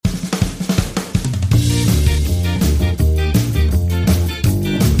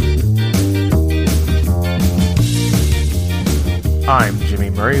I'm Jimmy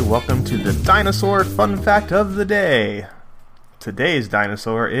Murray. Welcome to the Dinosaur Fun Fact of the Day. Today's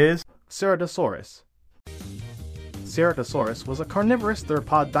dinosaur is Ceratosaurus. Ceratosaurus was a carnivorous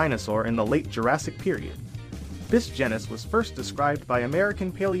theropod dinosaur in the late Jurassic period. This genus was first described by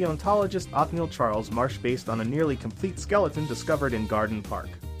American paleontologist Othniel Charles Marsh based on a nearly complete skeleton discovered in Garden Park,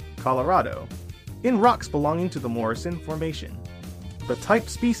 Colorado, in rocks belonging to the Morrison Formation. The type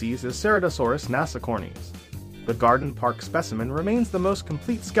species is Ceratosaurus nasicornis. The Garden Park specimen remains the most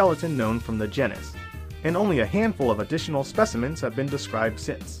complete skeleton known from the genus, and only a handful of additional specimens have been described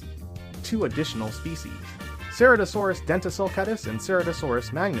since. Two additional species, Ceratosaurus dentasulcatus and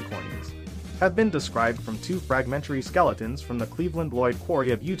Ceratosaurus magnicornis, have been described from two fragmentary skeletons from the Cleveland Lloyd Quarry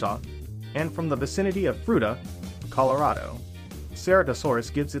of Utah and from the vicinity of Fruita, Colorado.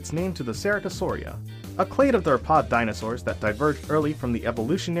 Ceratosaurus gives its name to the Ceratosauria, a clade of theropod dinosaurs that diverged early from the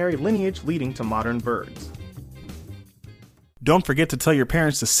evolutionary lineage leading to modern birds. Don't forget to tell your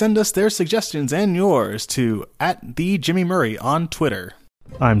parents to send us their suggestions and yours to @TheJimmyMurray on Twitter.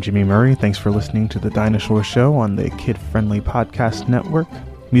 I'm Jimmy Murray. Thanks for listening to The Dinosaur Show on the Kid-Friendly Podcast Network.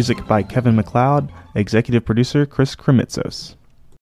 Music by Kevin MacLeod. Executive producer Chris Kremitzos.